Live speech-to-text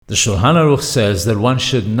The Shulchan Aruch says that one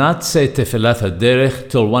should not say Tefillath HaDerekh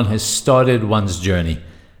till one has started one's journey.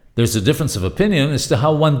 There's a difference of opinion as to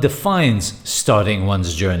how one defines starting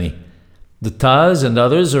one's journey. The Taz and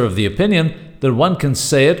others are of the opinion that one can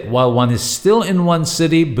say it while one is still in one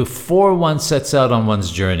city before one sets out on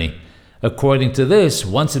one's journey. According to this,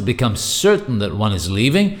 once it becomes certain that one is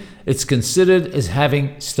leaving, it's considered as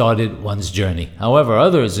having started one's journey. However,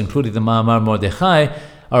 others, including the Ma'amar Mordechai,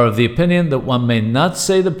 are of the opinion that one may not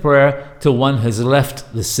say the prayer till one has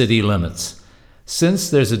left the city limits. Since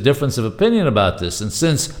there's a difference of opinion about this, and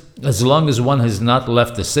since as long as one has not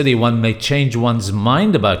left the city, one may change one's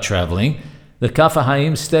mind about traveling, the Kaf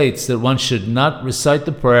HaHaim states that one should not recite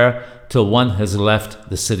the prayer till one has left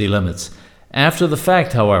the city limits. After the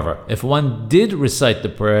fact, however, if one did recite the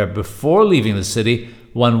prayer before leaving the city,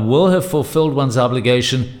 one will have fulfilled one's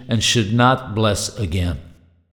obligation and should not bless again.